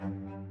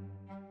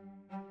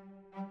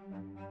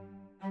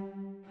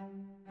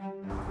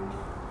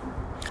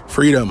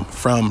Freedom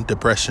from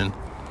depression.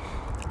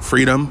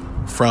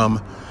 Freedom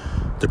from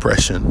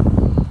depression.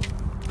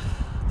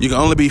 You can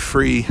only be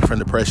free from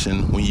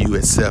depression when you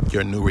accept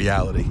your new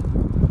reality.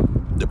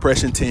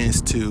 Depression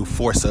tends to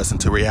force us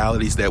into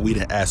realities that we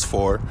didn't ask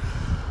for,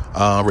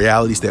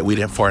 realities that we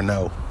didn't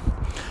foreknow.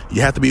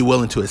 You have to be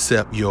willing to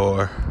accept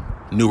your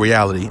new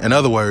reality. In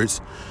other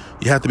words,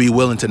 you have to be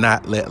willing to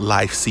not let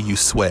life see you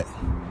sweat.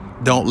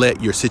 Don't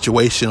let your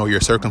situation or your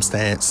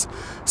circumstance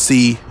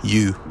see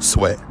you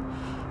sweat.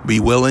 Be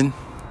willing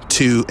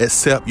to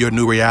accept your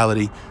new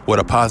reality with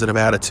a positive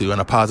attitude and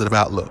a positive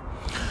outlook.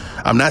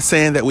 I'm not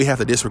saying that we have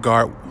to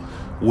disregard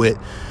what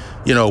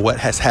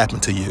has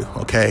happened to you.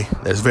 Okay.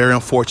 That's very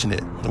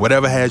unfortunate.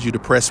 Whatever has you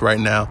depressed right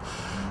now,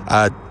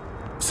 I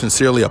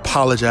sincerely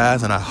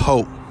apologize. And I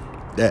hope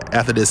that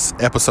after this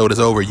episode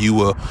is over, you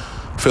will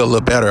feel a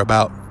little better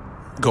about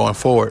going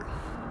forward.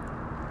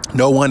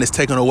 No one is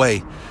taking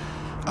away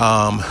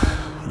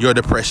your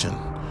depression.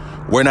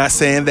 We're not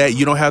saying that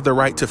you don't have the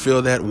right to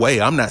feel that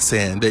way. I'm not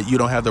saying that you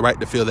don't have the right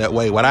to feel that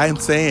way. What I am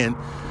saying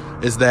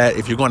is that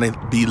if you're going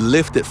to be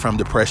lifted from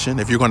depression,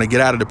 if you're going to get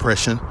out of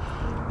depression,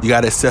 you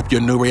got to accept your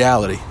new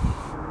reality.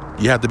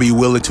 You have to be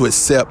willing to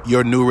accept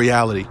your new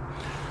reality.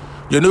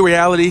 Your new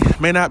reality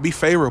may not be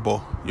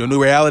favorable. Your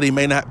new reality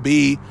may not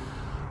be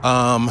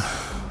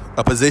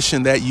a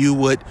position that you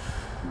would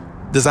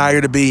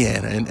desire to be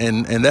in.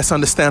 And that's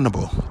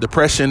understandable.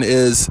 Depression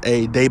is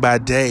a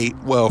day-by-day,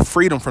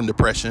 freedom from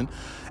depression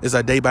is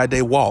a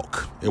day-by-day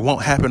walk. It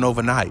won't happen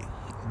overnight.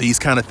 These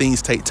kind of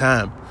things take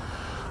time.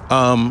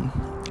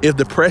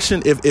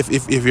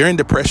 If you're in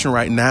depression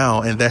right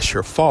now and that's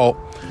your fault,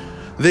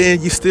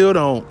 then you still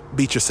don't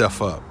beat yourself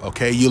up.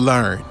 Okay. You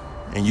learn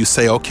and you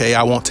say, okay,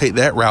 I won't take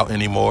that route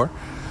anymore.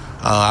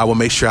 I will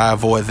make sure I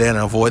avoid that and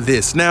avoid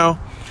this. Now,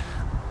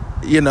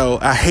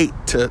 I hate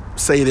to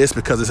say this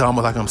because it's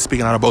almost like I'm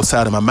speaking out of both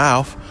sides of my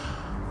mouth.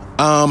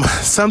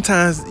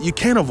 Sometimes you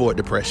can't avoid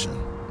depression.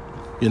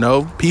 You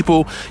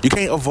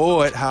can't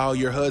avoid how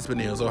your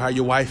husband is or how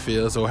your wife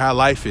is or how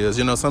life is.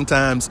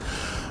 Sometimes,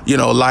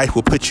 life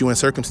will put you in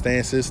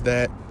circumstances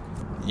that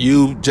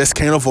you just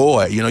can't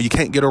avoid. You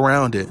can't get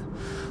around it.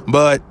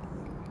 But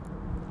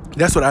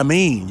that's what I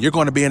mean. You're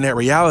going to be in that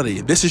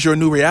reality. This is your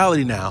new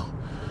reality now.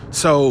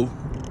 So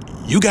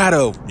you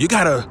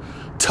gotta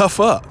tough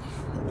up.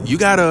 You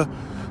gotta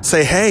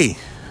say, hey,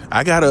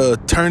 I gotta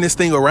turn this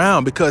thing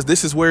around because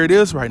this is where it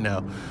is right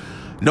now.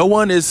 No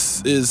one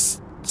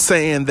is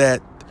saying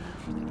that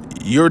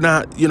you're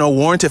not,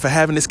 warranted for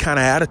having this kind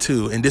of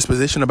attitude and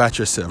disposition about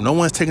yourself. No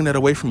one's taking that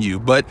away from you.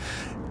 But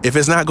if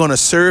it's not going to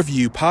serve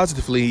you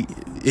positively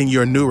in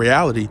your new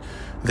reality,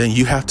 then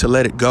you have to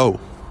let it go.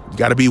 You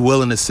got to be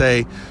willing to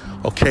say,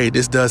 okay,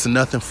 this does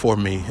nothing for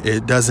me.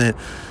 It doesn't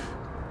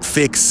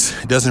fix,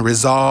 it doesn't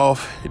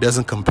resolve, it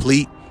doesn't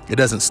complete, it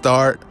doesn't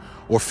start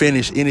or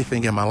finish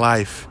anything in my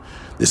life.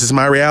 This is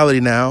my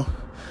reality now.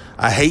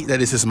 I hate that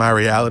this is my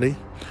reality.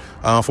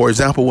 For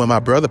example, when my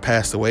brother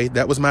passed away,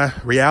 that was my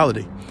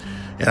reality.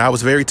 And I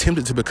was very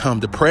tempted to become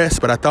depressed,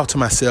 but I thought to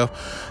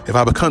myself, if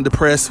I become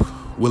depressed,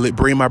 will it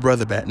bring my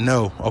brother back?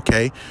 No.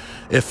 Okay.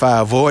 If I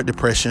avoid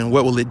depression,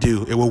 what will it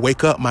do? It will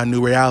wake up my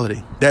new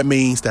reality. That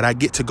means that I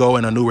get to go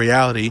in a new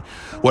reality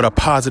with a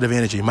positive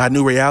energy. My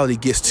new reality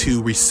gets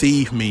to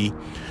receive me,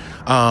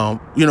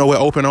 with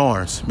open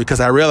arms, because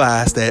I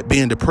realized that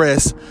being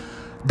depressed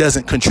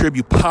doesn't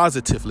contribute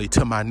positively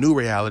to my new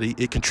reality.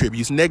 It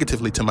contributes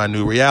negatively to my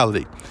new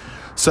reality.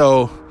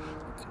 So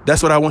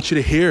that's what I want you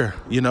to hear.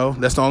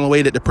 That's the only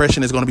way that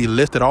depression is going to be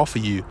lifted off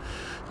of you.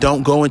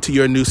 Don't go into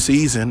your new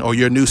season or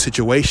your new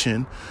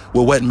situation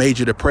with what made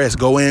you depressed.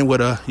 Go in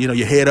with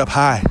your head up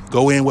high.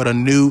 Go in with a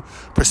new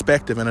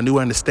perspective and a new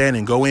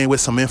understanding. Go in with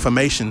some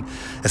information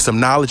and some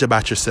knowledge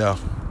about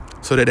yourself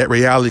so that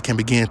reality can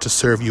begin to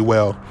serve you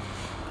well.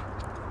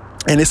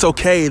 And it's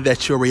okay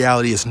that your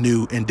reality is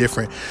new and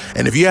different.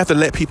 And if you have to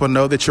let people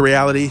know that your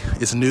reality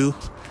is new,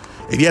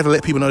 if you have to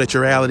let people know that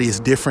your reality is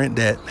different,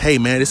 that, hey,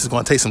 man, this is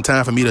going to take some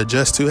time for me to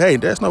adjust to, hey,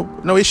 there's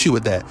no issue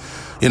with that.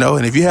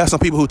 And if you have some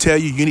people who tell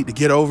you need to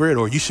get over it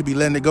or you should be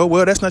letting it go,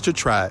 well, that's not your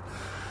tribe.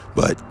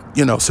 But,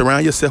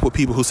 surround yourself with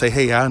people who say,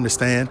 hey, I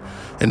understand.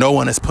 And no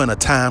one is putting a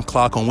time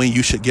clock on when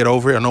you should get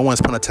over it, or no one's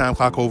putting a time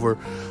clock over,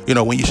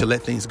 when you should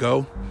let things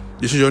go.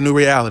 This is your new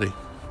reality.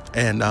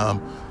 And, I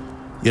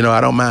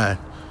don't mind.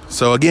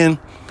 So again,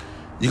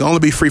 you can only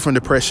be free from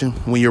depression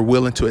when you're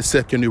willing to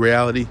accept your new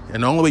reality.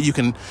 And the only way you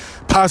can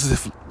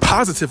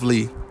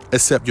positively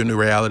accept your new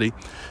reality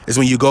is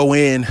when you go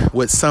in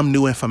with some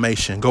new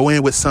information, go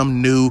in with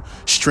some new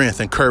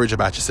strength and courage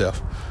about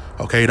yourself.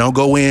 Okay. Don't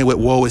go in with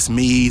woe is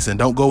me's and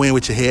don't go in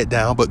with your head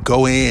down, but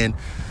go in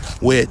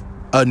with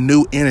a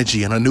new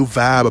energy and a new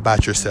vibe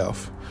about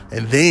yourself.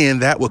 And then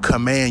that will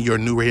command your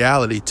new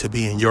reality to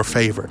be in your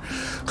favor.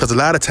 Because a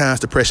lot of times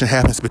depression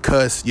happens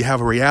because you have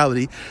a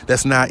reality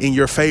that's not in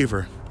your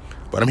favor.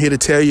 But I'm here to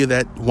tell you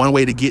that one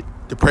way to get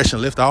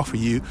depression lift off of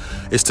you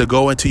is to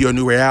go into your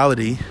new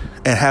reality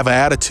and have an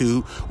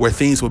attitude where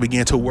things will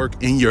begin to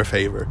work in your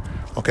favor.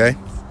 Okay.